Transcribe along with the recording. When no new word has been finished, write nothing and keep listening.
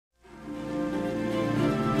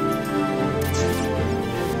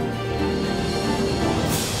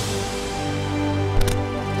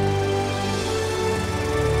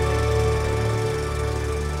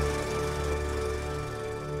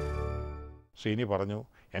ശ്രീനി പറഞ്ഞു,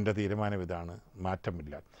 എൻ്റെ തീരുമാനം ഇതാണ്,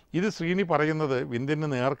 മാറ്റമില്ല. ഇത് ശ്രീനി പറയുന്നത് വിന്ധ്യന്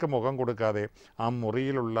നേർക്ക് മുഖം കൊടുക്കാതെ ആ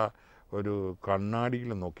മുറിയിലുള്ള ഒരു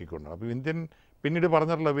കണ്ണാടിയിൽ നോക്കിക്കൊണ്ടാണ്. അപ്പോൾ വിന്ധ്യൻ പിന്നീട്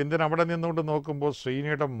പറഞ്ഞിട്ടുള്ളത്, വിന്ധ്യൻ അവിടെ നിന്നുകൊണ്ട് നോക്കുമ്പോൾ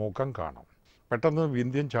ശ്രീനിയുടെ മുഖം കാണാം. പെട്ടെന്ന്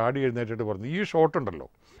വിന്ധ്യൻ ചാടി എഴുന്നേറ്റിട്ട് പറഞ്ഞു, ഈ ഷോട്ട് ഉണ്ടല്ലോ,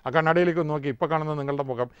 ആ കണ്ണാടിയിലേക്ക് നോക്കി ഇപ്പോൾ കാണുന്ന നിങ്ങളുടെ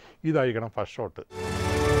മുഖം ഇതായിരിക്കണം ഫസ്റ്റ് ഷോട്ട്.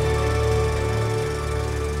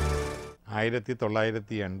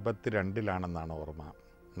 1982 ഓർമ്മ.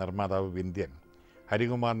 നിർമ്മാതാവ് വിന്ധ്യൻ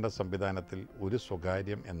ഹരികുമാറിൻ്റെ സംവിധാനത്തിൽ ഒരു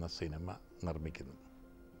സ്വകാര്യം എന്ന സിനിമ നിർമ്മിക്കുന്നു.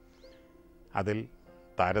 അതിൽ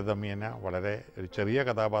താരതമ്യേന വളരെ ഒരു ചെറിയ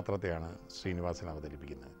കഥാപാത്രത്തെയാണ് ശ്രീനിവാസൻ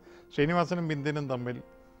അവതരിപ്പിക്കുന്നത്. ശ്രീനിവാസനും വിന്ധ്യനും തമ്മിൽ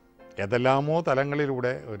ഏതെല്ലാമോ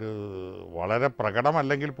തലങ്ങളിലൂടെ ഒരു വളരെ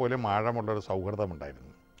പ്രകടമല്ലെങ്കിൽ പോലും ആഴമുള്ളൊരു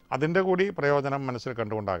സൗഹൃദമുണ്ടായിരുന്നു. അതിൻ്റെ കൂടി പ്രയോജനം മനസ്സിൽ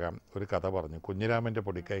കണ്ടുകൊണ്ടാകാം ഒരു കഥ പറഞ്ഞു. കുഞ്ഞിരാമൻ്റെ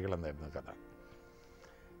പൊടിക്കൈകൾ എന്നായിരുന്നു കഥ.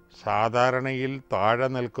 സാധാരണയിൽ താഴെ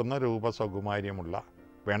നിൽക്കുന്ന രൂപസൗകുമാര്യമുള്ള,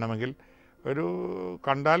 വേണമെങ്കിൽ ഒരു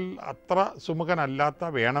കണ്ടാൽ അത്ര സുമുഖനല്ലാത്ത,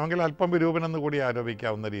 വേണമെങ്കിൽ അല്പം വിരൂപനെന്ന് കൂടി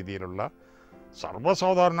ആരോപിക്കാവുന്ന രീതിയിലുള്ള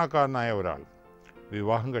സർവ്വസാധാരണക്കാരനായ ഒരാൾ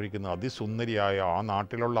വിവാഹം കഴിക്കുന്ന അതിസുന്ദരിയായ, ആ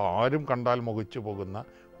നാട്ടിലുള്ള ആരും കണ്ടാൽ മോഹിച്ചു പോകുന്ന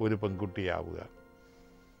ഒരു പെൺകുട്ടിയാവുക,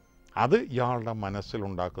 അത് ഇയാളുടെ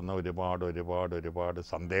മനസ്സിലുണ്ടാക്കുന്ന ഒരുപാട്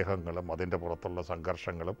സന്ദേഹങ്ങളും അതിൻ്റെ പുറത്തുള്ള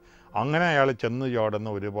സംഘർഷങ്ങളും, അങ്ങനെ അയാൾ ചെന്ന് ചാടുന്ന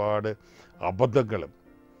ഒരുപാട് അബദ്ധങ്ങളും,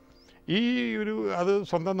 അത്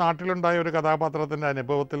സ്വന്തം നാട്ടിലുണ്ടായ ഒരു കഥാപാത്രത്തിൻ്റെ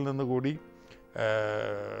അനുഭവത്തിൽ നിന്നുകൂടി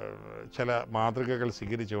ചില മാതൃകകൾ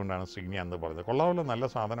സ്വീകരിച്ചുകൊണ്ടാണ് ശ്രീനി അന്ന് പറഞ്ഞത്. കൊള്ളാവുള്ള നല്ല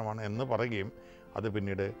സാധനമാണ് എന്ന് പറയുകയും അത്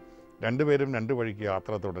പിന്നീട് രണ്ടുപേരും രണ്ട് വഴിക്ക്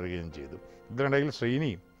യാത്ര തുടരുകയും ചെയ്തു. ഇതിനിടയിൽ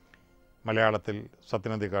ശ്രീനി മലയാളത്തിൽ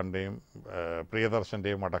സത്യനന്ദിക്കാടിൻ്റെയും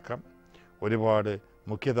പ്രിയദർശൻ്റെയും അടക്കം ഒരുപാട്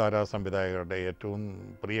മുഖ്യധാരാ സംവിധായകരുടെ ഏറ്റവും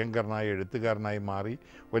പ്രിയങ്കരനായ എഴുത്തുകാരനായി മാറി,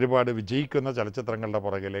 ഒരുപാട് വിജയിക്കുന്ന ചലച്ചിത്രങ്ങളുടെ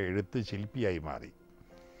പുറകിലെ എഴുത്ത് ശില്പിയായി മാറി.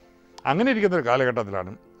 അങ്ങനെ ഇരിക്കുന്നൊരു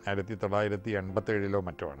കാലഘട്ടത്തിലാണ് 1987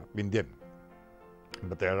 മറ്റോ ആണ് വിന്ധ്യൻ,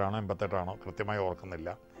 87 88 കൃത്യമായി ഓർക്കുന്നില്ല,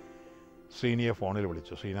 ശ്രീനിയെ ഫോണിൽ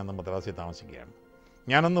വിളിച്ചു. ശ്രീനി അന്ന് മദ്രാസിൽ താമസിക്കുകയാണ്.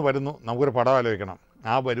 ഞാനൊന്ന് വരുന്നു, നമുക്കൊരു പടം ആലോചിക്കണം.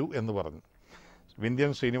 വരൂ എന്ന് പറഞ്ഞു.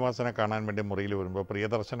 വിന്ധ്യൻ ശ്രീനിവാസനെ കാണാൻ വേണ്ടി മുറിയിൽ വരുമ്പോൾ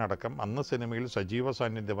പ്രിയദർശനടക്കം അന്ന് സിനിമയിൽ സജീവ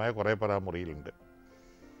സാന്നിധ്യമായ കുറേ പേർ ആ മുറിയിലുണ്ട്.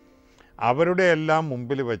 അവരുടെ എല്ലാം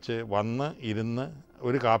മുമ്പിൽ വെച്ച് വന്ന് ഇരുന്ന്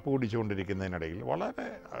ഒരു കാപ്പി കുടിച്ചുകൊണ്ടിരിക്കുന്നതിനിടയിൽ വളരെ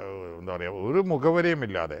എന്താ പറയുക, ഒരു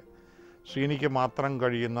മുഖവരെയുമില്ലാതെ ശ്രീനിക്ക് മാത്രം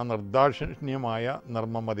കഴിയുന്ന നിർദാക്ഷിണ്യമായ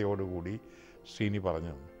നിർമ്മമതയോടുകൂടി ശ്രീനി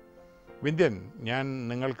പറഞ്ഞു, വിന്ധ്യൻ, ഞാൻ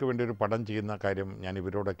നിങ്ങൾക്ക് വേണ്ടി ഒരു പടം ചെയ്യുന്ന കാര്യം ഞാൻ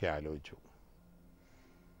ഇവരോടൊക്കെ ആലോചിച്ചു.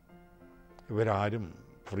 ഇവരാരും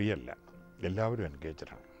ഫ്രീ അല്ല, എല്ലാവരും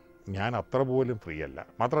എൻഗേജഡാണ്. ഞാൻ അത്ര പോലും ഫ്രീ അല്ല,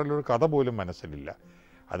 മാത്രമല്ല ഒരു കഥ പോലും മനസ്സിലില്ല.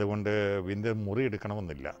 അതുകൊണ്ട് വിന്ധ്യൻ മുറി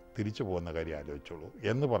എടുക്കണമെന്നില്ല, തിരിച്ചു പോകുന്ന കാര്യം ആലോചിച്ചോളൂ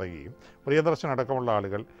എന്ന് പറയുകയും പ്രിയദർശനടക്കമുള്ള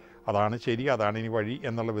ആളുകൾ അതാണ് ശരി, അതാണ് ഇനി വഴി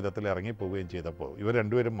എന്നുള്ള വിധത്തിൽ ഇറങ്ങിപ്പോവുകയും ചെയ്തപ്പോൾ ഇവർ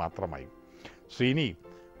രണ്ടുപേരും മാത്രമായി. ശ്രീനി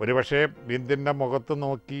ഒരുപക്ഷെ വിന്ധ്യൻ്റെ മുഖത്ത്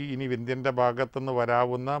നോക്കി ഇനി വിന്ധ്യൻ്റെ ഭാഗത്തുനിന്ന്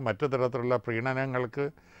വരാവുന്ന മറ്റു തരത്തിലുള്ള പ്രീണനങ്ങൾക്ക്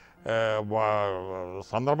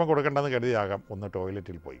സന്ദർഭം കൊടുക്കേണ്ടെന്ന് കരുതിയാകാം ഒന്ന്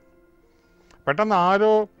ടോയ്ലറ്റിൽ പോയി. പെട്ടെന്ന്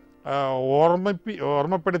ആരോ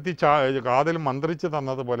ഓർമ്മപ്പെടുത്തി കാതിൽ മന്ത്രിച്ച്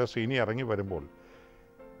തന്നതുപോലെ ശ്രീനി ഇറങ്ങി വരുമ്പോൾ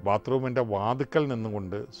ബാത്റൂമിൻ്റെ വാതുക്കൽ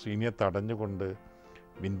നിന്നുകൊണ്ട് ശ്രീനിയെ തടഞ്ഞുകൊണ്ട്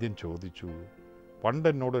വിന്ധ്യൻ ചോദിച്ചു, പണ്ട്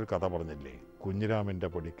എന്നോടൊരു കഥ പറഞ്ഞില്ലേ, കുഞ്ഞിരാമൻ്റെ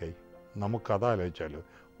പൊടിക്കൈ, നമുക്കഥ ആലോചിച്ചാലോ?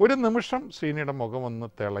 ഒരു നിമിഷം ശ്രീനിയുടെ മുഖമൊന്ന്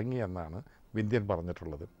തിളങ്ങി എന്നാണ് വിന്ധ്യൻ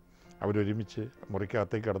പറഞ്ഞിട്ടുള്ളത്. അവരൊരുമിച്ച്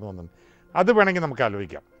മുറിക്കകത്തേക്ക് കടന്നു വന്നു. അത് വേണമെങ്കിൽ നമുക്ക്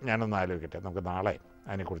ആലോചിക്കാം, ഞാനൊന്ന് ആലോചിക്കട്ടെ, നമുക്ക് നാളെ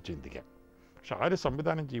അതിനെക്കുറിച്ച് ചിന്തിക്കാം. പക്ഷെ ആര്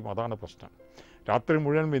സംവിധാനം ചെയ്യും, അതാണ് പ്രശ്നം. രാത്രി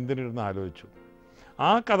മുഴുവൻ വിന്ധ്യനിരുന്ന് ആലോചിച്ചു.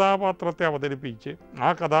 ആ കഥാപാത്രത്തെ അവതരിപ്പിച്ച്, ആ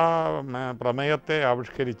പ്രമേയത്തെ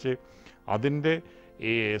ആവിഷ്കരിച്ച്, അതിൻ്റെ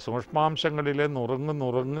ഈ സൂക്ഷ്മാംശങ്ങളിലെ നുറുങ്ങ്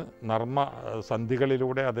നർമ്മ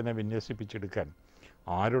സന്ധികളിലൂടെ അതിനെ വിന്യസിപ്പിച്ചെടുക്കാൻ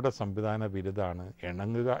ആരുടെ സംവിധാന ബിരുദാണ്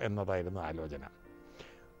ഇണങ്ങുക എന്നതായിരുന്നു ആലോചന.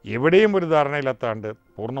 എവിടെയും ഒരു ധാരണയിലെത്താണ്ട്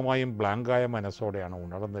പൂർണ്ണമായും ബ്ലാങ്കായ മനസ്സോടെയാണ്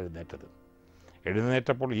ഉണർന്നെഴുന്നേറ്റത്.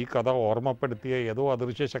 എഴുന്നേറ്റപ്പോൾ ഈ കഥ ഓർമ്മപ്പെടുത്തിയ ഏതോ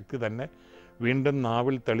അദൃശ്യ ശക്തി തന്നെ വീണ്ടും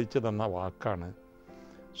നാവിൽ തെളിച്ചു തന്ന വാക്കാണ്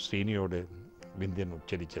ശ്രീനിയോട് Vindhyan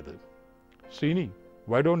ഉച്ചരിച്ചത്. Sreeni,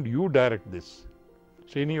 why don't you direct this?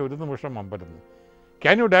 Sreeni ഒരു നിമിഷം അമ്പരന്നു.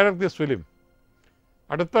 Can you direct this film?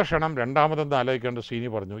 അടുത്ത ക്ഷണം രണ്ടാമതെന്ന് ആലോചിക്കേണ്ട ശ്രീനി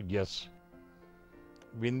പറഞ്ഞു, യെസ്.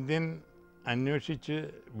 വിന്ധ്യൻ അന്വേഷിച്ച്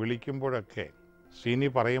വിളിക്കുമ്പോഴൊക്കെ ശ്രീനി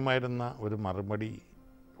പറയുമായിരുന്ന ഒരു മറുപടി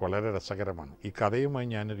വളരെ രസകരമാണ്. ഈ കഥയുമായി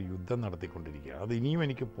ഞാനൊരു യുദ്ധം നടത്തിക്കൊണ്ടിരിക്കുകയാണ്, അത് ഇനിയും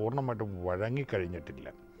എനിക്ക് പൂർണ്ണമായിട്ടും വഴങ്ങിക്കഴിഞ്ഞിട്ടില്ല.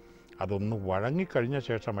 അതൊന്ന് വഴങ്ങിക്കഴിഞ്ഞ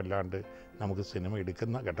ശേഷമല്ലാണ്ട് നമുക്ക് സിനിമ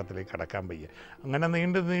എടുക്കുന്ന ഘട്ടത്തിലേക്ക് കടക്കാൻ വയ്യ. അങ്ങനെ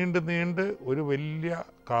നീണ്ട് ഒരു വലിയ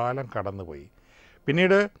കാലം കടന്നുപോയി.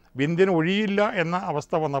 പിന്നീട് വിന്ധ്യന് ഒഴിയില്ല എന്ന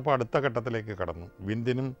അവസ്ഥ വന്നപ്പോൾ അടുത്ത ഘട്ടത്തിലേക്ക് കടന്നു.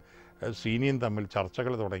 വിന്ധ്യനും ശ്രീനിയും തമ്മിൽ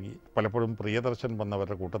ചർച്ചകൾ തുടങ്ങി. പലപ്പോഴും പ്രിയദർശൻ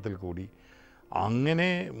വന്നവരുടെ കൂട്ടത്തിൽ കൂടി അങ്ങനെ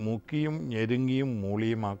മുക്കിയും ഞെരുങ്ങിയും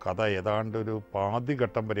മൂളിയും ആ കഥ ഏതാണ്ട് ഒരു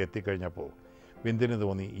പാതിഘട്ടം വരെ എത്തിക്കഴിഞ്ഞപ്പോൾ വിന്ധ്യന്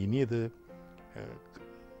തോന്നി, ഇനിയത്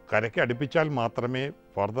കരയ്ക്ക് അടുപ്പിച്ചാൽ മാത്രമേ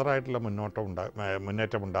ഫർദറായിട്ടുള്ള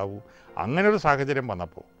മുന്നേറ്റം ഉണ്ടാവൂ. അങ്ങനെ ഒരു സാഹചര്യം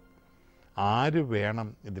വന്നപ്പോൾ ആര് വേണം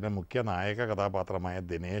ഇതിൻ്റെ മുഖ്യ നായക കഥാപാത്രമായ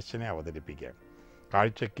ദിനേശനെ അവതരിപ്പിക്കാൻ?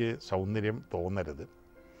 കാഴ്ചയ്ക്ക് സൗന്ദര്യം തോന്നരുത്,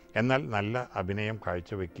 എന്നാൽ നല്ല അഭിനയം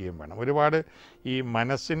കാഴ്ചവെക്കുകയും വേണം. ഒരുപാട് ഈ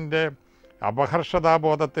മനസ്സിൻ്റെ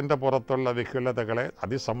അപഹർഷതാബോധത്തിൻ്റെ പുറത്തുള്ള വിഹുലതകളെ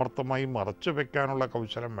അതിസമർത്ഥമായി മറച്ചു വയ്ക്കാനുള്ള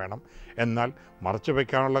കൗശലം വേണം. എന്നാൽ മറച്ചു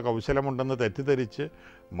വയ്ക്കാനുള്ള കൗശലമുണ്ടെന്ന് തെറ്റിദ്ധരിച്ച്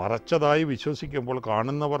മറച്ചതായി വിശ്വസിക്കുമ്പോൾ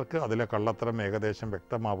കാണുന്നവർക്ക് അതിലെ കള്ളത്തരം ഏകദേശം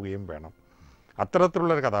വ്യക്തമാവുകയും വേണം.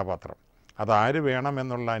 അത്തരത്തിലുള്ളൊരു കഥാപാത്രം അതാര്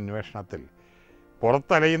വേണമെന്നുള്ള അന്വേഷണത്തിൽ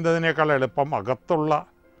പുറത്തലയുന്നതിനേക്കാൾ എളുപ്പം അകത്തുള്ള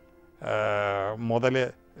മുതൽ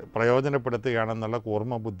പ്രയോജനപ്പെടുത്തുകയാണെന്നുള്ള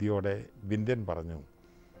കൂർമ്മ ബുദ്ധിയോടെ വിന്ധ്യൻ പറഞ്ഞു,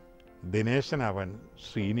 ദിനേശനവൻ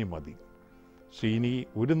ശ്രീനി മതി. ശ്രീനി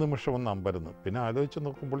ഒരു നിമിഷം ഒന്ന് അമ്പരുന്നു. പിന്നെ ആലോചിച്ച്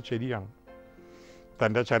നോക്കുമ്പോൾ ശരിയാണ്,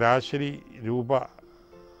 തൻ്റെ ശരാശരി രൂപ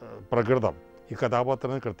പ്രകൃതം ഈ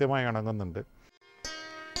കഥാപാത്രത്തിന് കൃത്യമായി ഇണങ്ങുന്നുണ്ട്.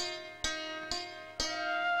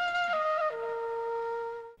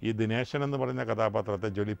 ഈ ദിനേശൻ എന്ന് പറയുന്ന കഥാപാത്രത്തെ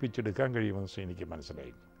ജ്വലിപ്പിച്ചെടുക്കാൻ കഴിയുമെന്ന് ശ്രീനിക്ക്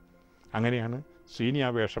മനസ്സിലായി. അങ്ങനെയാണ് ശ്രീനി ആ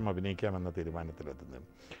വേഷം അഭിനയിക്കാമെന്ന തീരുമാനത്തിലെത്തുന്നത്.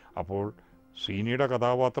 അപ്പോൾ ശ്രീനിയുടെ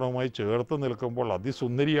കഥാപാത്രവുമായി ചേർത്ത് നിൽക്കുമ്പോൾ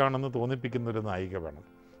അതിസുന്ദരിയാണെന്ന് തോന്നിപ്പിക്കുന്നൊരു നായിക വേണം.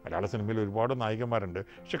 മലയാള സിനിമയിൽ ഒരുപാട് നായികമാരുണ്ട്.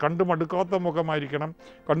 പക്ഷെ കണ്ടു മടുക്കാത്ത മുഖമായിരിക്കണം,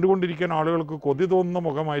 കണ്ടുകൊണ്ടിരിക്കാൻ ആളുകൾക്ക് കൊതി തോന്നുന്ന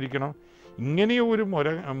മുഖമായിരിക്കണം. ഇങ്ങനെ ഒരു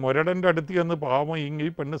മുരടൻ്റെ അടുത്ത് ചെന്ന് പാവം ഈ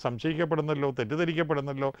പെണ്ണ് സംശയിക്കപ്പെടുന്നല്ലോ,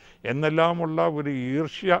 തെറ്റിദ്ധരിക്കപ്പെടുന്നല്ലോ എന്നെല്ലാമുള്ള ഒരു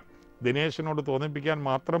ഈർഷ്യ ദിനേശനോട് തോന്നിപ്പിക്കാൻ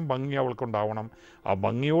മാത്രം ഭംഗി അവൾക്കുണ്ടാവണം. ആ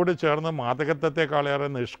ഭംഗിയോട് ചേർന്ന് മാതകത്വത്തെക്കാളേറെ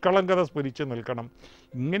നിഷ്കളങ്കത സ്ഫുരിച്ച് നിൽക്കണം.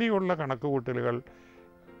 ഇങ്ങനെയുള്ള കണക്കുകൂട്ടലുകൾ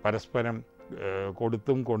പരസ്പരം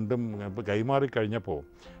കൊടുത്തും കൊണ്ടും കൈമാറിക്കഴിഞ്ഞപ്പോൾ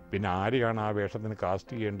പിന്നെ ആരെയാണ് ആ വേഷത്തിന്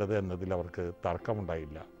കാസ്റ്റ് ചെയ്യേണ്ടത് എന്നതിൽ അവർക്ക്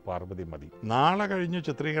തർക്കമുണ്ടായില്ല. പാർവതി മതി. നാളെ കഴിഞ്ഞ്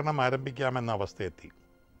ചിത്രീകരണം ആരംഭിക്കാമെന്ന അവസ്ഥയെത്തി.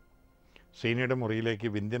 ശ്രീനിയുടെ മുറിയിലേക്ക്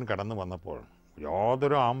വിന്ധ്യൻ കടന്നു വന്നപ്പോൾ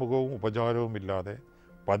യാതൊരു ആമുഖവും ഉപചാരവും ഇല്ലാതെ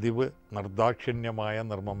പതിവ് നിർദാക്ഷിണ്യമായ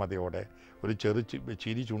നിർമ്മമതയോടെ ഒരു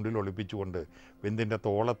ചിരി ചുണ്ടിൽ ഒളിപ്പിച്ചുകൊണ്ട് വിന്ധ്യൻ്റെ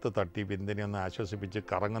തോളത്ത് തട്ടി വിന്ധ്യനെ ഒന്ന് ആശ്വസിപ്പിച്ച്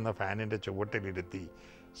കറങ്ങുന്ന ഫാനിൻ്റെ ചുവട്ടിലിരുത്തി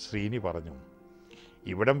ശ്രീനി പറഞ്ഞു,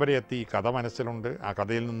 ഇവിടം വരെ എത്തി, കഥ മനസ്സിലുണ്ട്, ആ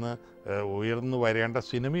കഥയിൽ നിന്ന് ഉയർന്നു വരേണ്ട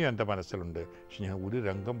സിനിമയും എൻ്റെ മനസ്സിലുണ്ട്. പക്ഷെ ഞാൻ ഒരു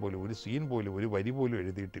രംഗം പോലും, ഒരു സീൻ പോലും, ഒരു വരി പോലും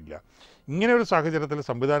എഴുതിയിട്ടില്ല. ഇങ്ങനെ ഒരു സാഹചര്യത്തിൽ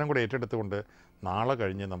സംവിധാനം കൂടെ ഏറ്റെടുത്തുകൊണ്ട് നാളെ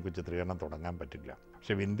കഴിഞ്ഞ് നമുക്ക് ചിത്രീകരണം തുടങ്ങാൻ പറ്റില്ല.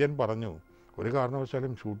 പക്ഷെ വിന്ധ്യൻ പറഞ്ഞു, ഒരു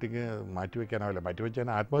കാരണവശാലും ഷൂട്ടിങ് മാറ്റിവെക്കാനാവില്ല, മാറ്റിവെച്ചാൽ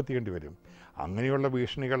ആത്മഹത്യ ചെയ്യേണ്ടി വരും. അങ്ങനെയുള്ള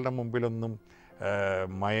ഭീഷണികളുടെ മുമ്പിലൊന്നും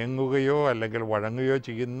മയങ്ങുകയോ അല്ലെങ്കിൽ വഴങ്ങുകയോ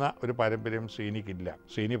ചെയ്യുന്ന ഒരു പാരമ്പര്യം ശ്രീനിക്കില്ല.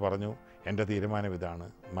 ശ്രീനി പറഞ്ഞു, എൻ്റെ തീരുമാനം ഇതാണ്,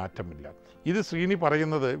 മാറ്റമില്ല. ഇത് ശ്രീനി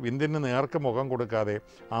പറയുന്നത് വിന്ധ്യന് നേർക്ക് മുഖം കൊടുക്കാതെ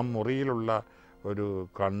ആ മുറിയിലുള്ള ഒരു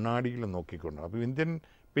കണ്ണാടിയിൽ നോക്കിക്കൊണ്ടാണ്. അപ്പോൾ വിന്ധ്യൻ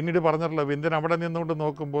പിന്നീട് പറഞ്ഞിട്ടുള്ളത്, വിന്ധ്യൻ അവിടെ നിന്നുകൊണ്ട്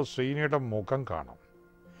നോക്കുമ്പോൾ ശ്രീനിയുടെ മുഖം കാണാം.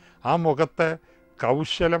 ആ മുഖത്തെ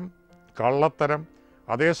കൗശലം, കള്ളത്തരം,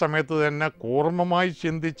 അതേ സമയത്ത് തന്നെ കൂർമ്മമായി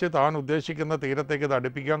ചിന്തിച്ച് താൻ ഉദ്ദേശിക്കുന്ന തീരത്തേക്ക് ഇത്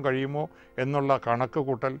അടുപ്പിക്കാൻ കഴിയുമോ എന്നുള്ള കണക്ക്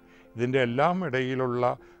കൂട്ടൽ, ഇതിൻ്റെ എല്ലാം ഇടയിലുള്ള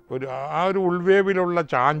ആ ഒരു ഉൾവേവിലുള്ള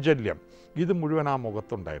ചാഞ്ചല്യം, ഇത് മുഴുവൻ ആ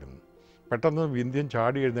മുഖത്തുണ്ടായിരുന്നു. പെട്ടെന്ന് വിന്ധ്യൻ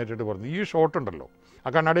ചാടി എഴുന്നേറ്റിട്ട് പറഞ്ഞു, ഈ ഷോട്ടുണ്ടല്ലോ, ആ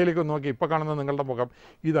കണ്ണാടിയിലേക്ക് നോക്കി ഇപ്പോൾ കാണുന്ന നിങ്ങളുടെ മുഖം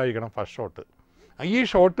ഇതായിരിക്കണം ഫസ്റ്റ് ഷോട്ട്. ഈ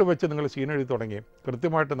ഷോട്ട് വെച്ച് നിങ്ങൾ സീൻ എഴുതി തുടങ്ങി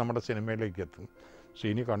കൃത്യമായിട്ട് നമ്മുടെ സിനിമയിലേക്ക് എത്തും.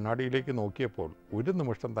 ശ്രീനി കണ്ണാടിയിലേക്ക് നോക്കിയപ്പോൾ ഒരു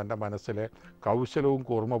നിമിഷം തൻ്റെ മനസ്സിലെ കൗശലവും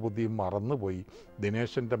കൂർമ്മബുദ്ധിയും മറന്നുപോയി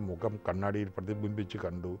ദിനേശൻ്റെ മുഖം കണ്ണാടിയിൽ പ്രതിബിംബിച്ച്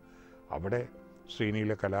കണ്ടു. അവിടെ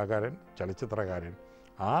ശ്രീനിയിലെ കലാകാരൻ, ചലച്ചിത്രകാരൻ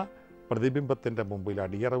ആ പ്രതിബിംബത്തിൻ്റെ മുമ്പിൽ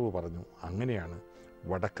അടിയറവ് പറഞ്ഞു. അങ്ങനെയാണ്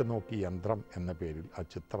വടക്ക് നോക്കി യന്ത്രം എന്ന പേരിൽ ആ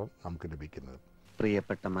ചിത്രം നമുക്ക് ലഭിക്കുന്നത്.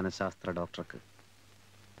 പ്രിയപ്പെട്ട മനഃശാസ്ത്ര ഡോക്ടർക്ക്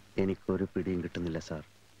എനിക്കൊരു പിടിയും കിട്ടുന്നില്ല സാർ.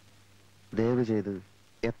 ദയവ് ചെയ്ത്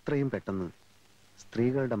എത്രയും പെട്ടെന്ന്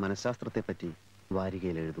സ്ത്രീകളുടെ മനഃശാസ്ത്രത്തെപ്പറ്റി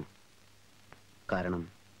വാരികയിൽ എഴുതൂ. കാരണം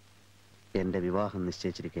എൻ്റെ വിവാഹം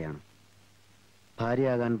നിശ്ചയിച്ചിരിക്കുകയാണ്.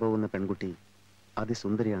 ഭാര്യയാകാൻ പോകുന്ന പെൺകുട്ടി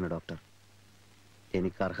അതിസുന്ദരിയാണ് ഡോക്ടർ.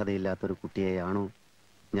 എനിക്ക് അർഹതയില്ലാത്തൊരു കുട്ടിയെയാണോ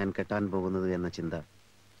ഞാൻ കെട്ടാൻ പോകുന്നത് എന്ന ചിന്ത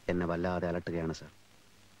എന്നെ വല്ലാതെ അലട്ടുകയാണ് സാർ.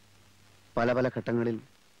 പല പല ഘട്ടങ്ങളിൽ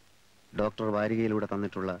ഡോക്ടർ വാരികയിലൂടെ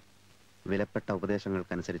തന്നിട്ടുള്ള വിലപ്പെട്ട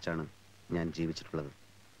ഉപദേശങ്ങൾക്കനുസരിച്ചാണ് ഞാൻ ജീവിച്ചിട്ടുള്ളത്.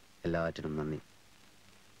 എല്ലാറ്റിനും നന്ദി.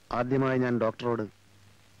 ആദ്യമായി ഞാൻ ഡോക്ടറോട്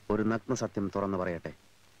ഒരു നഗ്ന സത്യം തുറന്നു പറയട്ടെ.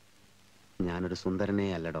 ഞാനൊരു സുന്ദരനേ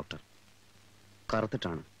അല്ല ഡോക്ടർ.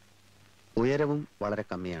 കറുത്തിട്ടാണ്, ഉയരവും വളരെ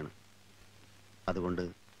കമ്മിയാണ്. അതുകൊണ്ട്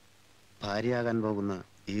ഭാര്യയാകാൻ പോകുന്ന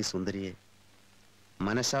ഈ സുന്ദരിയെ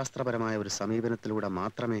മനഃശാസ്ത്രപരമായ ഒരു സമീപനത്തിലൂടെ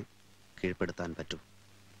മാത്രമേ കീഴ്പ്പെടുത്താൻ പറ്റൂ.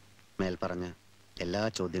 മേൽപ്പറഞ്ഞ എല്ലാ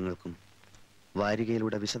ചോദ്യങ്ങൾക്കും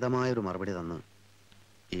വാരികയിലൂടെ വിശദമായൊരു മറുപടി തന്ന്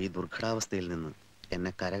ഈ ദുർഘടാവസ്ഥയിൽ നിന്ന്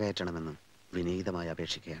എന്നെ കരകയറ്റണമെന്ന് വിനീതമായി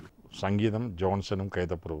അപേക്ഷിക്കുകയാണ്. സംഗീതം ജോൺസണും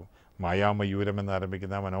കൈതപ്പുറവും. മായാമയൂരം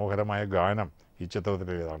എന്നാരംഭിക്കുന്ന മനോഹരമായ ഗാനം ഈ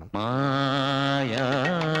ചിത്രത്തിലേതാണ്. മായാമയൂരം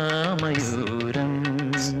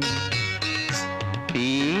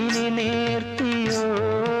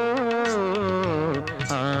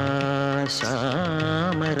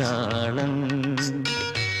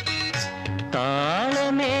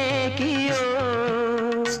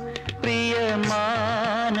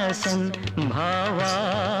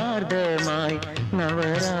ആർദ്രമായി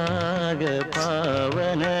നവരാഗ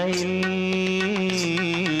പാവനയിൽ.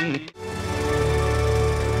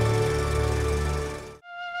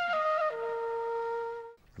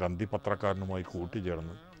 ഗ്രന്ഥിപത്രക്കാരനുമായി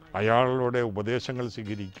കൂട്ടുചേർന്ന് അയാളുടെ ഉപദേശങ്ങൾ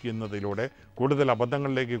സ്വീകരിക്കുന്നതിലൂടെ കൂടുതൽ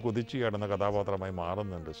അബദ്ധങ്ങളിലേക്ക് കുതിച്ചു കയറുന്ന കഥാപാത്രമായി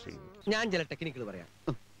മാറുന്നുണ്ട് ശ്രീ. ഞാൻ ചില ടെക്നിക്കുകൾ പറയാം.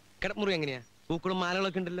 കിടമുറി എങ്ങനെയാ? പൂക്കളും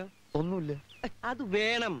മാലകളൊക്കെ ഉണ്ടല്ലോ. ഒന്നുമില്ല. അത്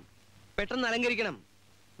വേണം, പെട്ടെന്ന് അലങ്കരിക്കണം.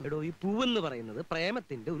 എടോ, ഈ പൂവെന്ന് പറയുന്നത്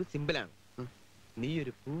പ്രേമത്തിന്റെ ഒരു സിമ്പിളാണ്. നീ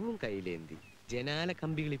ഒരു പൂവും കയ്യിലേന്തി ജനാല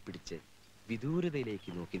കമ്പികളിൽ പിടിച്ച് വിദൂരതയിലേക്ക്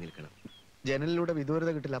നോക്കി നിൽക്കണം. ജനലിലൂടെ വിദൂരത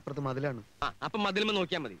കിട്ടില്ല, അപ്പുറത്ത് മതിലാണ്. അപ്പൊ മതിലുമ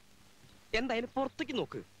നോക്കിയാ മതി. എന്തായാലും പുറത്തേക്ക്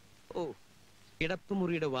നോക്ക്. ഓ,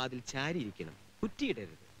 കിടപ്പുമുറിയുടെ വാതിൽ ചാരിയിരിക്കണം,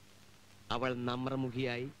 കുറ്റിയിടരുത്. അവൾ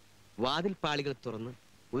നമ്രമുഖിയായി വാതിൽ പാളികൾ തുറന്ന്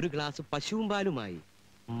ഒരു ഗ്ലാസ് പശുവും പാലുമായി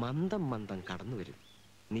മന്ദം മന്ദം കടന്നു വരും.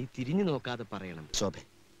 നീ തിരിഞ്ഞു നോക്കാതെ പറയണം, ശോഭെ,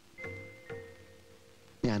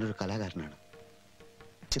 ഞാനൊരു കലാകാരനാണ്,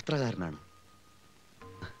 ചിത്രകാരനാണ്,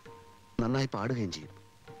 നന്നായി പാടുകയും ചെയ്യും.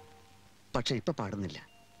 പക്ഷെ ഇപ്പൊ പാടുന്നില്ല.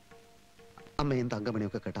 അമ്മയും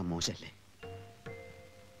തങ്കമണിയൊക്കെ കേട്ടാ മോശല്ലേ?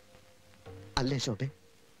 അല്ലേ ശോഭെ?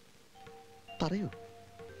 പറയൂ.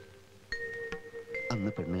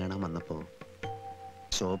 അന്ന് പെണ്ണ് കാണാൻ വന്നപ്പോ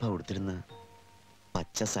ശോഭ ഉടുത്തിരുന്ന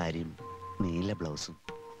പച്ച സാരിയും നീല ബ്ലൗസും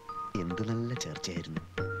എന്ത് നല്ല ചേർച്ചയായിരുന്നു.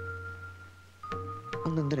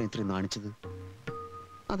 അന്ന് എന്തിനാ ഇത്രയും നാണിച്ചത്?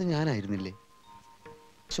 അത് ഞാനായിരുന്നില്ലേ?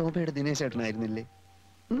 ശോഭയുടെ ദിനേശ് ഏട്ടനായിരുന്നില്ലേ?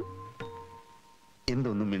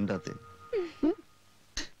 എന്തൊന്നും മിണ്ടാത്തെ?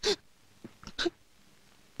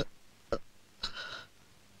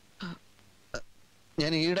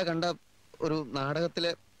 ഞാൻ ഈയിടെ കണ്ട ഒരു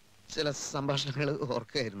നാടകത്തിലെ ചില സംഭാഷണങ്ങൾ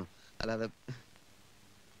ഓർക്കുകയായിരുന്നു. അല്ലാതെ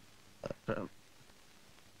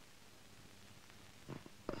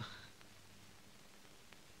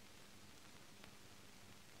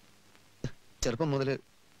ചെറുപ്പം മുതൽ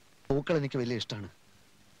പൂക്കൾ എനിക്ക് വലിയ ഇഷ്ടമാണ്.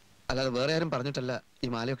 അല്ലാതെ വേറെ ആരും പറഞ്ഞിട്ടല്ല ഈ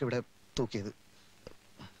മാലയൊക്കെ ഇവിടെ തൂക്കിയത്.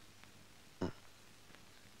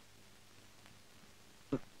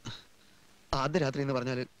 ആദ്യ രാത്രി എന്ന്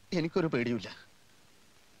പറഞ്ഞാൽ എനിക്കൊരു പേടിയുമില്ല.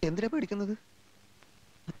 എന്തിനാ പേടിക്കുന്നത്?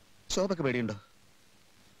 ശോഭക്ക് പേടിയുണ്ടോ?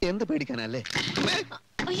 എന്ത് പേടിക്കാനല്ലേ?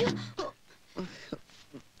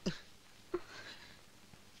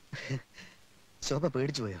 ശോഭ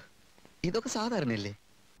പേടിച്ചു പോയോ? ഇതൊക്കെ സാധാരണയല്ലേ?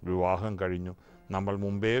 വിവാഹം കഴിഞ്ഞു. നമ്മൾ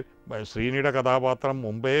മുമ്പേ ശ്രീനിയുടെ കഥാപാത്രം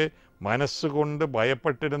മുമ്പേ മനസ്സുകൊണ്ട്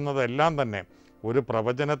ഭയപ്പെട്ടിരുന്നതെല്ലാം തന്നെ ഒരു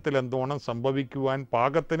പ്രവചനത്തിൽ എന്തോണം സംഭവിക്കുവാൻ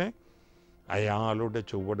പാകത്തിന് അയാളുടെ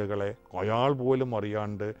ചുവടുകളെ അയാൾ പോലും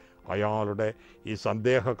അറിയാണ്ട് അയാളുടെ ഈ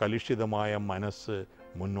സന്ദേഹ കലുഷിതമായ മനസ്സ്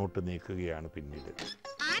മുന്നോട്ട് നീക്കുകയാണ് പിന്നീട്.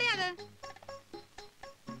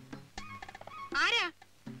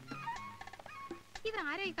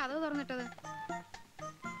 ഇതാരാ ഈ കഥ തുറന്നിട്ടത്?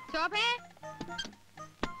 ശോഭേ,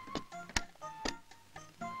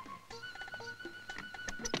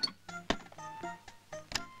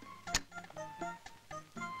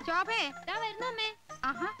 ശോഭേ, വരുന്നമ്മേ.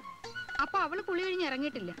 ആഹാ, അപ്പൊ അവള് കുളി കഴിഞ്ഞ്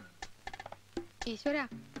ഇറങ്ങിയിട്ടില്ല. ഈശ്വര,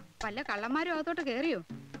 വല്ല കള്ളന്മാരും അകത്തോട്ട് കേറിയോ?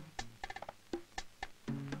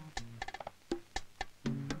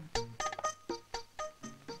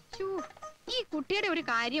 ഈ കുട്ടിയുടെ ഒരു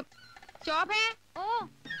കാര്യം. ശോഭേ, ഓ,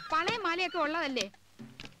 പഴയ മാലയൊക്കെ ഉള്ളതല്ലേ?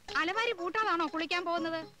 അലമാരി പൂട്ടാതാണോ കുളിക്കാൻ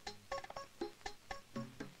പോകുന്നത്?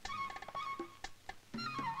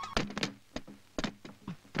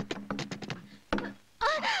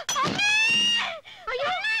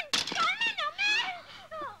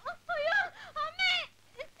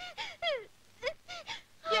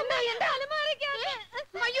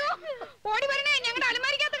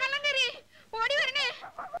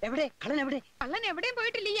 കള്ളൻ എവിടെയും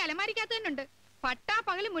പോയിട്ടില്ല, ഈ അലമാരിക്കകത്ത് തന്നെ ഉണ്ട്. പട്ടാ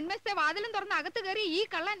പകല് മുൻവശത്തെ വാതിലും തുറന്ന് അകത്ത് കയറി ഈ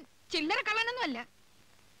കള്ളൻ ചില്ലറ കള്ളനൊന്നും അല്ല.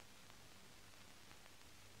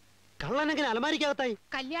 കള്ളനെങ്ങനെ അലമാരിക്കകത്തായി?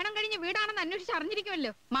 കല്യാണം കഴിഞ്ഞ് വീടാണെന്ന് അന്വേഷിച്ച്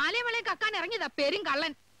അറിഞ്ഞിരിക്കുമല്ലോ. മാലയമളയെ കക്കാൻ ഇറങ്ങിയതാ പേരും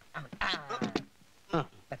കള്ളൻ.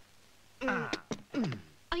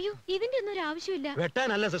 അയ്യോ, ഇതിന്റെ ഒന്നും ഒരു ആവശ്യമില്ല.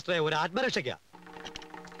 വെട്ടാനല്ല സിസ്റ്ററെ, ഒരു ആത്മരക്ഷയ്ക്കാ.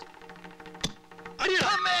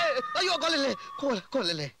 അയ്യോ, കൊല്ലല്ലേ,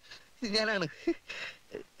 കൊല്ലല്ലേ, ഞാനാണ്.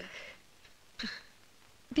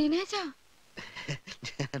 ദിനേശ,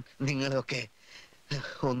 നിങ്ങളൊക്കെ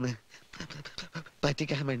ഒന്ന്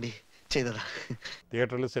പറ്റിക്കാൻ വേണ്ടി ചെയ്തതാ.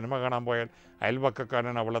 തിയേറ്ററിൽ സിനിമ കാണാൻ പോയാൽ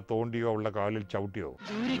അയൽവക്കക്കാരൻ അവളെ തോണ്ടിയോ അവളുടെ കാലിൽ ചവിട്ടിയോ?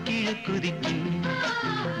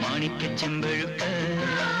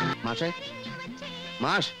 മാഷേ,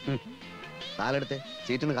 മാഷ്, കാലെടുത്തേ,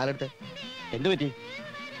 സീറ്റിന്ന് കാലെടുത്തേ. എന്തു പറ്റി?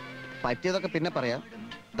 പറ്റിയതൊക്കെ പിന്നെ പറയാം.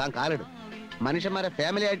 താൻ കാലെടും. മനുഷ്യന്മാരെ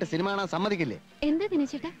ഫാമിലി ആയിട്ട് സിനിമ കാണാൻ സമ്മതിക്കില്ലേ? എന്താ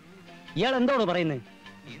ദിനേശേട്ടാ ഇയാൾ എന്തോടോ പറയുന്നത്?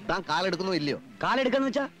 താൻ കാലെടുക്കുന്നോ ഇല്ലയോ? കാലെടുക്കാന്ന്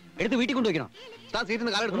വെച്ചാ എടുത്ത് വീട്ടിൽ കൊണ്ടുവയ്ക്കണം. താൻ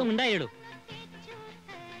സീറ്റിന്ന് കാലെടുക്കണം. ഉണ്ടായിടൂ.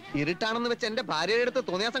 ഇരുട്ടാണെന്ന് വെച്ച് എന്റെ ഭാര്യയുടെ അടുത്ത്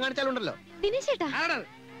തോന്നിയാസം കാണിച്ചാലുണ്ടല്ലോ. ദിനേശേട്ടാ,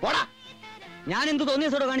 പോടാ. ഞാൻ എന്ത്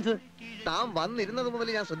തോന്നിയസോടോ കാണിച്ചത്? താൻ വന്നിരുന്നത് മുതൽ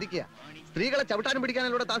ഞാൻ ശ്രദ്ധിക്കുക. സ്ത്രീകളെ ചവിട്ടാനും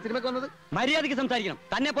പിടിക്കാനല്ലോ താൻ സിനിമയ്ക്ക് വന്നത്. മര്യാദയ്ക്ക് സംസാരിക്കണം.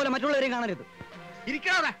 തന്നെ പോലെ മറ്റുള്ളവരെയും കാണരുത്.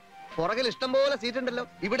 ഇരിക്കാതെ. പുറകിൽ ഇഷ്ടം പോലെ സീറ്റ് ഉണ്ടല്ലോ.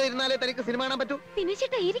 ഇവിടെ ഇരുന്നാലേ തനിക്ക് സിനിമ കാണാൻ പറ്റൂ.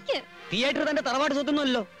 തിയേറ്റർ തന്റെ തറവാട്ട്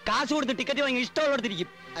സ്വത്തൊന്നുമല്ലോ. കാശ് കൊടുത്ത് ടിക്കറ്റ് വാങ്ങി ഇഷ്ടമുള്ളടത്തിരിക്കും.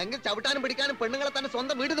 എങ്കിൽ ചവിട്ടാനും പിടിക്കാനും പെണ്ണുങ്ങളെ തന്നെ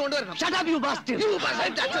സ്വന്തം വീട് കൊണ്ടുവരണം. Shut up, you bastard.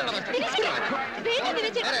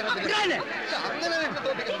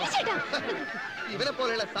 ഇവനെ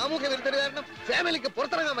പോലെയുള്ള സാമൂഹ്യ വിരുദ്ധര് കാരണം ഫാമിലിക്ക്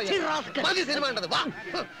പുറത്തിറങ്ങാൻ വയ്യ. മതി സിനിമ കണ്ടത്. വാ.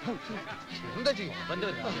 എന്താ ചെയ്യും?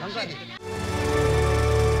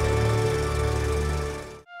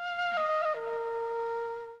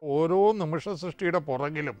 ഓരോ നിമിഷ സൃഷ്ടിയുടെ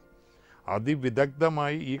പുറകിലും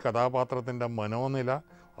അതിവിദഗ്ധമായി ഈ കഥാപാത്രത്തിൻ്റെ മനോനില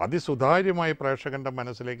അതിസുതാര്യമായി പ്രേക്ഷകന്റെ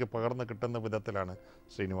മനസ്സിലേക്ക് പകർന്നു കിട്ടുന്ന വിധത്തിലാണ്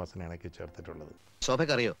ശ്രീനിവാസനെ ഇണക്കി ചേർത്തിട്ടുള്ളത്.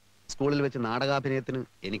 ശോഭയ്ക്കറിയോ സ്കൂളിൽ വെച്ച് നാടകാഭിനയത്തിന്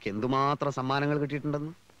എനിക്ക് എന്തുമാത്രം സമ്മാനങ്ങൾ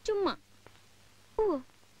കിട്ടിയിട്ടുണ്ടെന്ന്? ചുമ്മാ.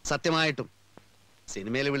 സത്യമായിട്ടും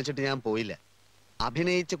സിനിമയിൽ വിളിച്ചിട്ട് ഞാൻ പോയില്ല.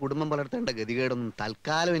 അഭിനയിച്ച് കുടുംബം വളർത്തേണ്ട ഗതികേടൊന്നും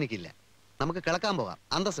തൽക്കാലം എനിക്കില്ല. നമുക്ക് കിളക്കാൻ പോകാം,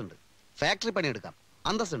 അന്തസ്സുണ്ട്. ഫാക്ടറി പണിയെടുക്കാം,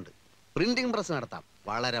 അന്തസ്സുണ്ട്. പ്രിന്റിംഗ് പ്രസ് നടത്താം,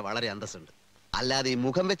 വളരെ വളരെ അന്തസ്സുണ്ട്. അല്ലാതെ ഈ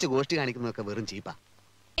മുഖം വെച്ച് ഗോഷ്ടി കാണിക്കുന്നതൊക്കെ വെറും ചീപ്പാ.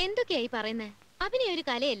 എന്തൊക്കെയായി പറയുന്നേ? അഭിനയം ഒരു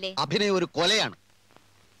കലയല്ലേ? അഭിനയം ഒരു കൊലയാണ്.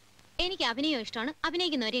 എനിക്ക് അഭിനയം ഇഷ്ടമാണ്,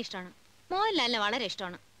 അഭിനയിക്കുന്നവരെ ഇഷ്ടമാണ്. മോഹൻലാലിനെ വളരെ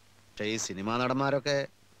ഇഷ്ടമാണ്. പക്ഷേ ഈ സിനിമാ നടന്മാരൊക്കെ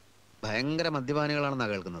ഭയങ്കര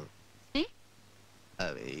മദ്യപാനികളാണെന്നാണ് കേൾക്കുന്നത്.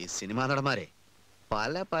 ഈ സിനിമാ നടന്മാരെ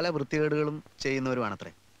പല പല വൃത്തികേടുകളും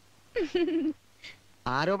ചെയ്യുന്നവരുമാണത്രേ.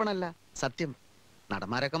 ആരോപണമല്ല, സത്യം.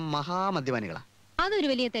 നടന്മാരൊക്കെ മഹാമദ്യപാനികളാ. അതൊരു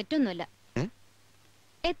വലിയ തെറ്റൊന്നുമല്ല.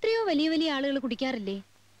 എത്രയോ വലിയ വലിയ ആളുകൾ കുടിക്കാറില്ലേ?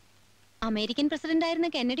 അമേരിക്കൻ പ്രസിഡന്റ് ആയിരുന്ന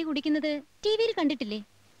കെന്നഡി കുടിക്കുന്നത് ടിവിയിൽ കണ്ടിട്ടില്ലേ?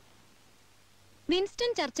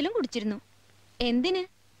 വിൻസ്റ്റൺ ചർച്ചിലും കുടിച്ചിരുന്നു. എന്തിന്?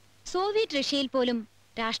 സോവിയറ്റ് റഷ്യയിൽ പോലും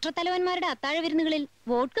രാഷ്ട്രത്തലവന്മാരുടെ അത്താഴ വിരുന്നുകളിൽ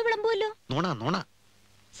വോഡ്ക വിളമ്പുമല്ലോ.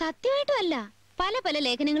 സത്യമായിട്ടും അല്ല, പല പല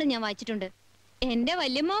ലേഖനങ്ങളും ഞാൻ വായിച്ചിട്ടുണ്ട്. എന്റെ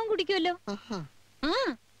വല്യമ്മാവും കുടിക്കുമല്ലോ. ആ,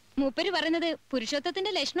 മൂപ്പര് പറയുന്നത്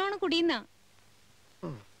പുരുഷത്വത്തിന്റെ ലക്ഷണമാണ് കുടിയുന്ന.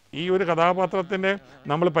 ഈ ഒരു കഥാപാത്രത്തിനെ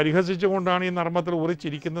നമ്മൾ പരിഹസിച്ചുകൊണ്ടാണ് ഈ നർമ്മത്തിൽ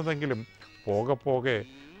ഉറിച്ചിരിക്കുന്നതെങ്കിലും പോകെ പോകെ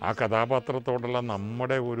ആ കഥാപാത്രത്തോടുള്ള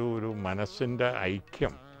നമ്മുടെ ഒരു മനസ്സിൻ്റെ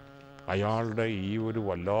ഐക്യം, അയാളുടെ ഈ ഒരു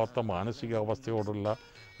വല്ലാത്ത മാനസികാവസ്ഥയോടുള്ള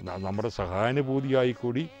നമ്മുടെ സഹാനുഭൂതിയായി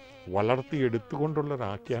കൂടി വളർത്തിയെടുത്തുകൊണ്ടുള്ളൊരു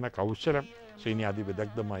ആഖ്യാന കൗശലം ശ്രീനി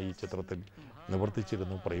അതിവിദഗ്ധമായി ഈ ചിത്രത്തിൽ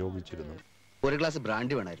നിവർത്തിച്ചിരുന്നു, പ്രയോഗിച്ചിരുന്നു. ഒരു ഗ്ലാസ്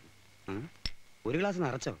ബ്രാൻഡി വേണമായിരുന്നു. ഒരു ഗ്ലാസ്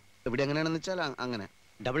നിറച്ചോ? ഇവിടെ എങ്ങനെയാണെന്ന് വെച്ചാൽ അങ്ങനെ.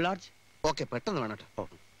 Double large. ഓക്കെ, പെട്ടെന്ന് വേണം കേട്ടോ.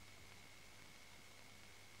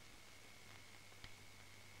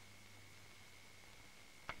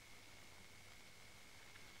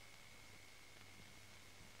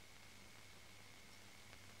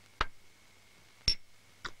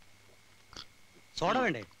 സോഡ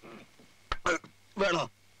വേണ്ടേ? വേണോ?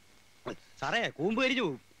 സാറേ, കൂമ്പ് കരിഞ്ഞു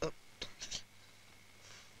പോകും.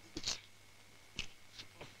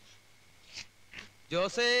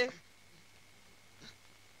 ജോസേ,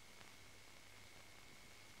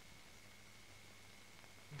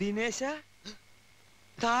 ദിനേശ,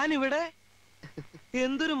 താൻ ഇവിടെ?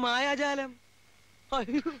 എന്തൊരു മായാജാലം!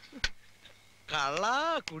 കള്ള,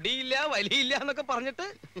 കുടിയില്ല, വലിയില്ല എന്നൊക്കെ പറഞ്ഞിട്ട്.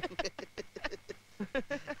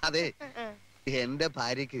 അതെ, എന്റെ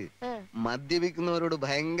ഭാര്യക്ക് മദ്യപിക്കുന്നവരോട്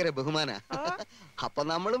ഭയങ്കര ബഹുമാന. അപ്പൊ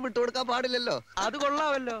നമ്മളും വിട്ടുകൊടുക്കാൻ പാടില്ലല്ലോ. അത്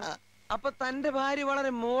കൊള്ളാമല്ലോ. അപ്പൊ തന്റെ ഭാര്യ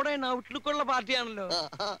വളരെ മോഡേൺ ഔട്ട്ലുക്കുള്ള പാർട്ടിയാണല്ലോ.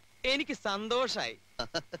 എനിക്ക് സന്തോഷായി.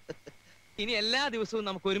 ഇനി എല്ലാ ദിവസവും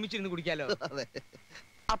നമുക്ക് ഒരുമിച്ചിരുന്ന് കുടിക്കാലോ.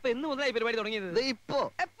 അപ്പൊ എന്ന് മുതലായി പരിപാടി തുടങ്ങിയത്?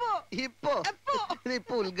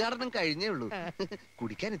 ഇപ്പൊ ഉദ്ഘാടനം കഴിഞ്ഞേ ഉള്ളൂ.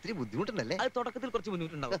 കുടിക്കാൻ ഇത്തിരി ബുദ്ധിമുട്ടുണ്ടല്ലേ? അത് തുടക്കത്തിൽ കുറച്ച്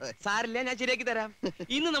ബുദ്ധിമുട്ടുണ്ടാവും. സാരില്ല, ഞാൻ ശരിയാക്കി തരാം.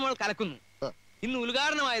 ഇന്ന് നമ്മൾ കലക്കുന്നു. ഇന്ന്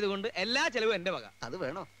ഉദ്ഘാടനമായതുകൊണ്ട് എല്ലാ ചെലവും എന്റെ വക. അത്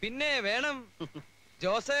വേണോ? പിന്നെ വേണം.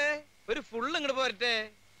 ജോസേ, ഒരു ഫുള്ള് ഇങ്ങോട്ട് പോരട്ടെ.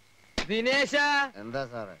 ദിനേശ, എന്താ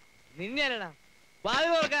സാറേ? നിന്നെയാണടാ വാല്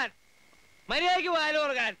തുറക്കാൻ, മര്യാദക്ക് വാല്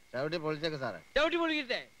തുറക്കാൻ. ചവിട്ടി പൊളിച്ചേക്ക് സാറേ. ചവിട്ടി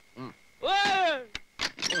പൊളിക്കട്ടെ.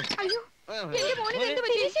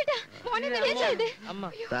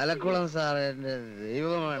 തലക്കുളം സാറേ, എന്റെ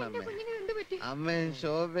ദൈവമാണ് അമ്മ. അമ്മയും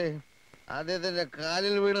ശോഭയും അദ്ദേഹത്തിന്റെ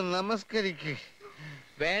കാലിൽ വീണ് നമസ്കരിക്ക്.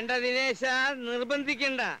 വേണ്ട ദിനേശ,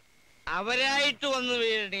 നിർബന്ധിക്കണ്ട. അവരായിട്ട് വന്ന്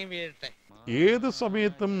വീഴട്ടെ. ഏത്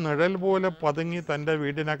സമയത്തും നിഴൽ പോലെ പതുങ്ങി തൻ്റെ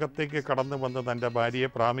വീടിനകത്തേക്ക് കടന്നു വന്ന് തൻ്റെ ഭാര്യയെ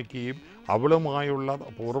പ്രാപിക്കുകയും അവളുമായുള്ള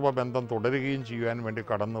പൂർവ്വബന്ധം തുടരുകയും ചെയ്യാൻ വേണ്ടി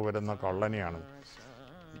കടന്നു വരുന്ന കള്ളനെയാണ്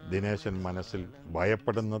ദിനേശൻ മനസ്സിൽ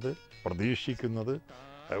ഭയപ്പെടുന്നത്, പ്രതീക്ഷിക്കുന്നത്,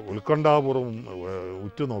 ഉത്കണ്ഠാപൂർവം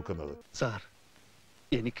ഉറ്റുനോക്കുന്നത്. സാർ,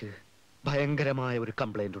 എനിക്ക് ഭയങ്കരമായ ഒരു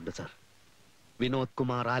കംപ്ലൈന്റ് ഉണ്ട് സാർ. വിനോദ്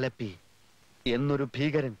കുമാർ ആലപ്പി എന്നൊരു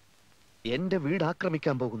ഭീകരൻ എന്റെ വീട്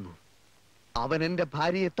ആക്രമിക്കാൻ പോകുന്നു. അവൻ എന്റെ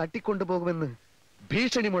ഭാര്യയെ തട്ടിക്കൊണ്ടുപോകുമെന്ന്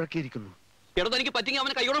ഭീഷണി മുഴക്കിയിരിക്കുന്നു. എടോ, എനിക്ക് പറ്റിങ്ങി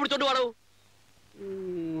അവനെ കൈയോടെ പിടിച്ചോണ്ട് പാടോ.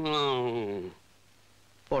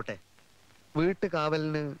 പോട്ടെ, വീട്ടു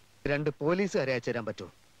കാവലിന് 2 പോലീസുകാരെ അയച്ചു തരാൻ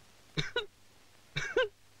പറ്റുമോ?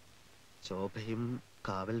 ശോഭയും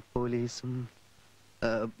കാവൽ പോലീസും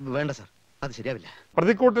വേണ്ട സാർ, അത് ശരിയാവില്ല.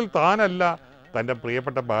 പ്രതിക്കൂട്ടിൽ താനല്ല തൻ്റെ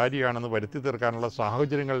പ്രിയപ്പെട്ട ഭാര്യയാണെന്ന് വരുത്തി തീർക്കാനുള്ള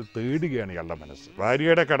സാഹചര്യങ്ങൾ തേടുകയാണ് ഇയാളുടെ മനസ്സ്.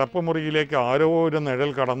 ഭാര്യയുടെ കിടപ്പുമുറിയിലേക്ക് ആരോ ഒരു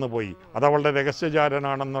നിഴൽ കടന്നുപോയി. അത് അവളുടെ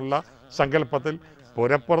രഹസ്യചാരനാണെന്നുള്ള സങ്കല്പത്തിൽ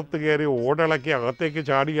പുരപ്പുറത്ത് കയറി ഓടിളക്കി അകത്തേക്ക്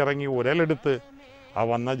ചാടി ഇറങ്ങി ഉരലെടുത്ത് ആ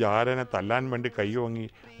വന്ന ജാരനെ തല്ലാൻ വേണ്ടി കൈയോങ്ങി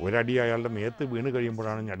ഒരടി അയാളുടെ മേത്ത് വീണ്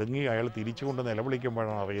കഴിയുമ്പോഴാണ് ഞടുങ്ങി അയാൾ തിരിച്ചുകൊണ്ട്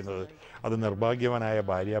നിലവിളിക്കുമ്പോഴാണ് അറിയുന്നത് അത് നിർഭാഗ്യവനായ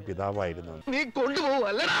ഭാര്യ പിതാവായിരുന്നു. നീ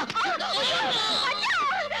കൊണ്ടുപോവല്ലടാ.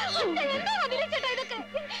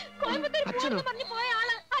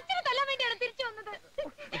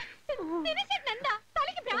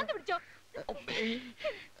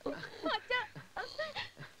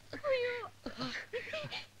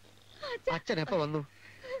 അച്ഛൻ എപ്പോ വന്നു?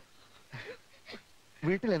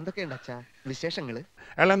 വീട്ടിൽ എന്തൊക്കെയുണ്ട് അച്ഛാ വിശേഷങ്ങള്?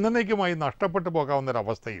 അയാൾ എന്നേക്കുമായി നഷ്ടപ്പെട്ടു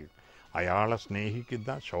പോകാവുന്നൊരവസ്ഥയിൽ അയാളെ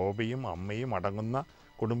സ്നേഹിക്കുന്ന ശോഭയും അമ്മയും അടങ്ങുന്ന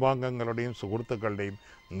കുടുംബാംഗങ്ങളുടെയും സുഹൃത്തുക്കളുടെയും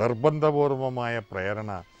നിർബന്ധപൂർവമായ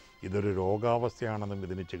പ്രേരണ ഇതൊരു രോഗാവസ്ഥയാണെന്നും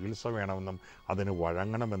ഇതിന് ചികിത്സ വേണമെന്നും അതിന്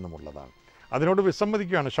വഴങ്ങണമെന്നുമുള്ളതാണ്. അതിനോട്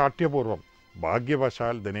വിസമ്മതിക്കുകയാണ് ശാഠ്യപൂർവ്വം.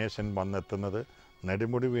 ഭാഗ്യവശാൽ ദിനേശൻ വന്നെത്തുന്നത്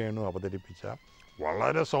നെടുമുടി വേണു അവതരിപ്പിച്ച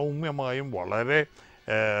വളരെ സൗമ്യമായും വളരെ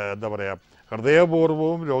എന്താ പറയുക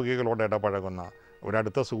ഹൃദയപൂർവ്വവും രോഗികളോട് ഇടപഴകുന്ന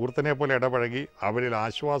ഒരടുത്ത സുഹൃത്തിനെ പോലെ ഇടപഴകി അവരിൽ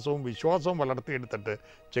ആശ്വാസവും വിശ്വാസവും വളർത്തിയെടുത്തിട്ട്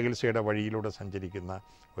ചികിത്സയുടെ വഴിയിലൂടെ സഞ്ചരിക്കുന്ന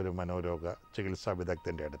ഒരു മനോരോഗ ചികിത്സാ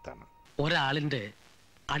വിദഗ്ധൻ്റെ അടുത്താണ്. ഒരാളിൻ്റെ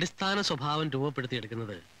അടിസ്ഥാന സ്വഭാവം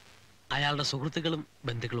രൂപപ്പെടുത്തിയെടുക്കുന്നത് അയാളുടെ സുഹൃത്തുക്കളും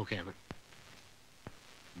ബന്ധുക്കളും ഒക്കെയാണ്.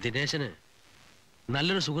 ദിനേശന്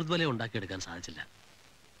നല്ലൊരു സുഹൃത്ത് വലയം ഉണ്ടാക്കിയെടുക്കാൻ സാധിച്ചില്ല.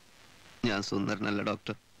 ഞാൻ സുന്ദരനല്ല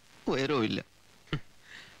ഡോക്ടർ, ഉയരവും ഇല്ല.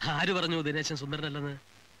 ആര് പറഞ്ഞു ദിനേശൻ സുന്ദരനല്ലെന്ന്?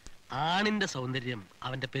 ആണിന്റെ സൗന്ദര്യം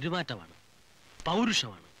അവന്റെ പെരുമാറ്റമാണ്,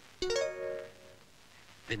 പൗരുഷമാണ്.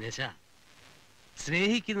 ദിനേശ,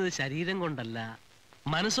 സ്നേഹിക്കുന്നത് ശരീരം കൊണ്ടല്ല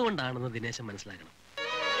മനസ്സുകൊണ്ടാണെന്ന് ദിനേശൻ മനസ്സിലാക്കണം.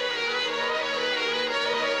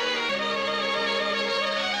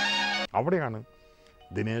 അവിടെയാണ്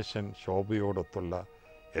ദിനേശൻ ശോഭയോടൊത്തുള്ള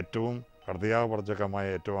ഏറ്റവും ഹൃദയാവർജകമായ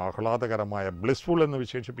ഏറ്റവും ആഹ്ലാദകരമായ ബ്ലിസ്ഫുൾ എന്ന്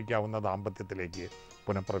വിശേഷിപ്പിക്കാവുന്ന ദാമ്പത്യത്തിലേക്ക്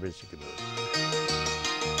പുനഃപ്രവേശിക്കുന്നത്.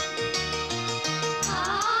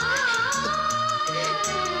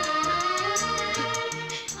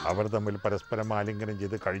 അവർ തമ്മിൽ പരസ്പരം ആലിംഗനം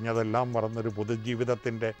ചെയ്ത് കഴിഞ്ഞതെല്ലാം മറന്നൊരു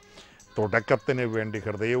പൊതുജീവിതത്തിൻ്റെ തുടക്കത്തിന് വേണ്ടി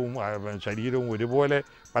ഹൃദയവും ശരീരവും ഒരുപോലെ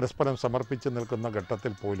പരസ്പരം സമർപ്പിച്ച് നിൽക്കുന്ന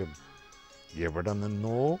ഘട്ടത്തിൽ പോലും എവിടെ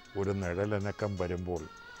നിന്നോ ഒരു നിഴലനക്കം വരുമ്പോൾ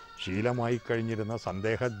ശീലമായി കഴിഞ്ഞിരുന്ന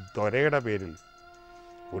സന്ദേഹത്വരയുടെ പേരിൽ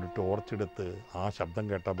ഒരു ടോർച്ചെടുത്ത് ആ ശബ്ദം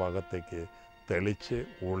കേട്ട ഭാഗത്തേക്ക് തെളിച്ച്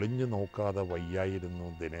ഒളിഞ്ഞു നോക്കാതെ വയ്യായിരുന്നു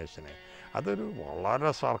ദിനേശന്. അതൊരു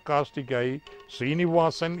വളരെ സർക്കാസ്റ്റിക്കായി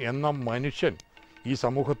ശ്രീനിവാസൻ എന്ന മനുഷ്യൻ ഈ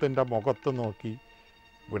സമൂഹത്തിൻ്റെ മുഖത്ത് നോക്കി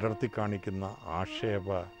വിടർത്തി കാണിക്കുന്ന ആക്ഷേപ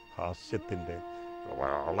ഹാസ്യത്തിൻ്റെ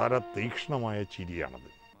വളരെ തീക്ഷ്ണമായ ചിരിയാണത്.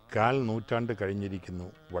 1/4 നൂറ്റാണ്ട് കഴിഞ്ഞിരിക്കുന്നു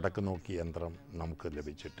വടക്ക് നോക്കി യന്ത്രം നമുക്ക്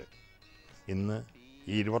ലഭിച്ചിട്ട്. ഇന്ന്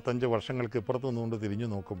ഈ 25 വർഷങ്ങൾക്ക് ഇപ്പുറത്ത് നിന്നുകൊണ്ട് തിരിഞ്ഞു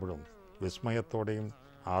നോക്കുമ്പോഴും വിസ്മയത്തോടെയും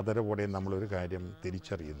ആദരവോടെയും നമ്മളൊരു കാര്യം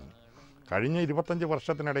തിരിച്ചറിയുന്നു. കഴിഞ്ഞ 25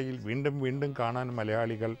 വർഷത്തിനിടയിൽ വീണ്ടും വീണ്ടും കാണാൻ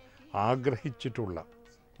മലയാളികൾ ആഗ്രഹിച്ചിട്ടുള്ള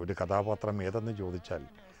ഒരു കഥാപാത്രം ഏതെന്ന് ചോദിച്ചാൽ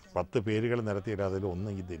 10 പേരുകൾ നിരത്തിയാൽ അതിലൊന്ന്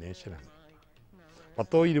ഈ ദിനേശനാണ്.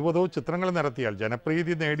 10ഓ 20ഓ ചിത്രങ്ങൾ നിരത്തിയാൽ,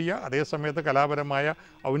 ജനപ്രീതി നേടിയ അതേസമയത്ത് കലാപരമായ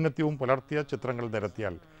ഔന്നത്യവും പുലർത്തിയ ചിത്രങ്ങൾ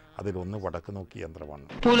നിരത്തിയാൽ അതിലൊന്ന് വടക്ക് നോക്കി യന്ത്രമാണ്.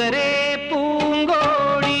 പുലരേ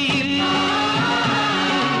പൂങ്കോടിയിൽ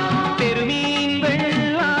പെരുമി